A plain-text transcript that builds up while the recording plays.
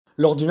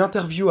Lors d'une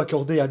interview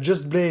accordée à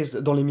Just Blaze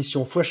dans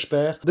l'émission Fresh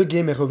Pair, The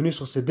Game est revenu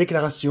sur ses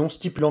déclarations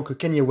stipulant que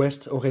Kanye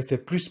West aurait fait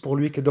plus pour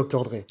lui que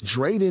Dr Dre.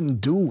 Dre didn't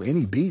do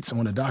any beats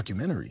on the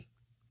documentary.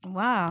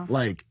 Wow.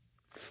 Like,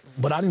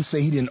 but I didn't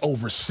say he didn't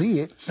oversee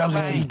it.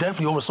 He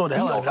definitely oversaw the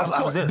hell out of it.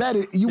 I was there. That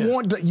is, you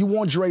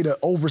want Dre to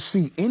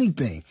oversee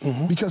anything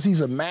because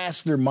he's a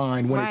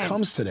mastermind when it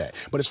comes to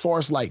that. But as far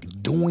as like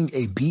doing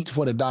a beat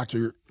for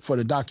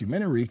the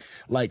documentary,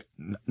 like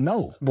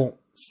no. Bon,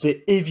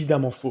 c'est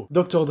évidemment faux.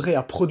 Dr Dre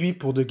a produit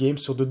pour The Game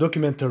sur The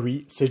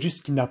Documentary, c'est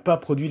juste qu'il n'a pas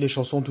produit les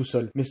chansons tout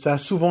seul. Mais ça a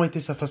souvent été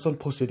sa façon de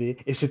procéder,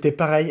 et c'était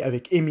pareil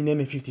avec Eminem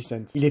et 50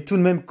 Cent. Il est tout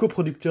de même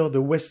coproducteur de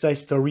West Side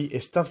Story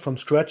et Start From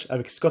Scratch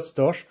avec Scott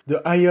Storch, de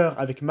Higher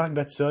avec Mark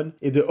Batson,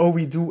 et de How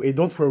We Do et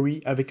Don't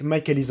Worry avec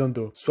Mike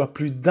Elizondo, soit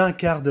plus d'un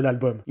quart de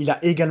l'album. Il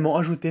a également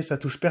ajouté sa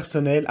touche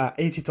personnelle à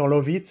Hate It or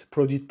Love It,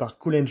 produite par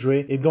Cool and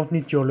Dre, et Don't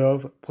Need Your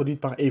Love, produite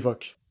par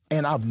Avoc.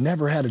 And I've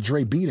never had a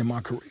Dre beat in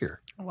my career.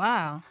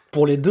 Wow.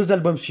 Pour les deux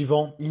albums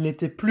suivants, il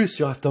n'était plus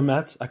sur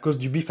Aftermath à cause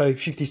du beef avec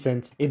 50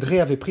 Cent, et Dre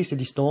avait pris ses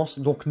distances,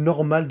 donc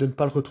normal de ne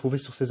pas le retrouver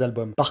sur ses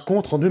albums. Par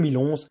contre, en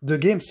 2011, The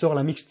Game sort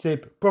la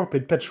mixtape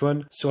Purple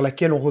Patron, sur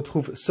laquelle on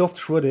retrouve Soft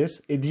Shredders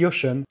et The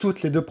Ocean,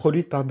 toutes les deux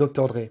produites par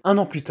Dr Dre. Un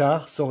an plus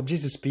tard, sort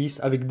Jesus Peace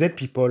avec Dead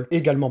People,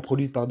 également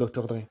produite par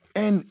Dr Dre.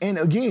 And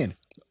again,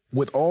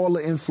 with all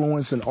the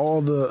influence and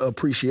all the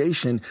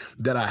appreciation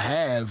that I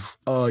have,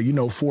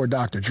 for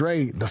Dr.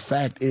 Dre, the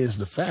fact is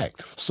the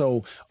fact.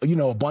 So,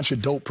 a bunch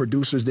of dope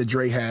producers that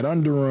Dre had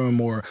under him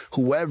or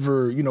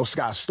whoever,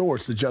 Scott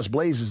Storch, the Just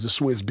Blazes, the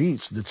Swizz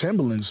Beatz, the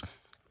Timbalands,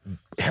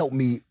 helped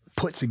me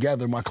put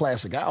together my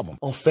classic album.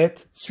 En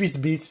fait, Swizz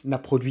Beatz n'a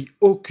produit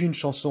aucune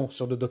chanson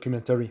sur The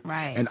Documentary.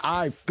 Right. And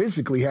I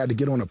physically had to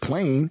get on a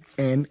plane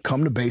and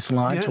come to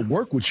Baseline to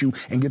work with you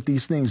and get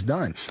these things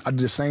done. I did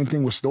the same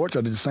thing with Storch.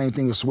 I did the same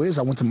thing with Swizz.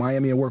 I went to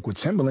Miami and worked with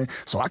Timbaland.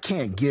 So I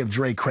can't give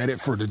Dre credit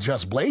for the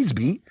Just Blaze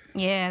beat.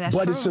 Yeah, that's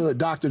But true. it's a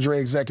Dr. Dre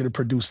executive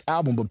produced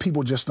album, but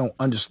people just don't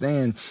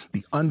understand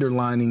the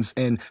underlinings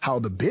and how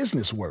the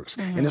business works.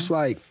 And it's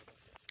like,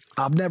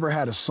 I've never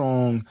had a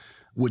song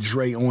with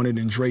Dre on it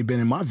and Dre been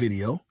in my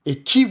video.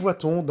 Et qui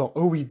voit-on dans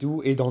How We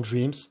Do et dans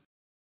Dreams?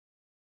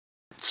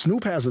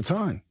 Snoop has a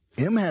ton.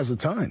 M has a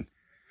ton.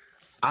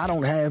 I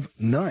don't have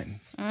none.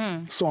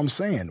 So I'm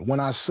saying,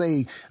 when I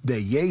say that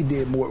Ye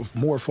did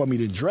more for me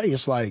than Dre,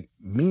 it's like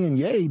me and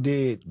Ye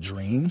did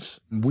Dreams.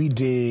 We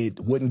did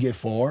Wouldn't Get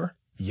Far.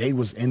 Ye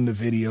was in the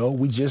video.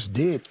 We just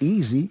did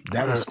Easy.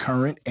 That was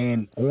current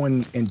and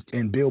on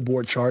and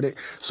Billboard charted.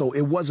 So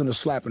it wasn't a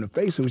slap in the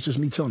face. It was just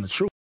me telling the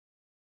truth.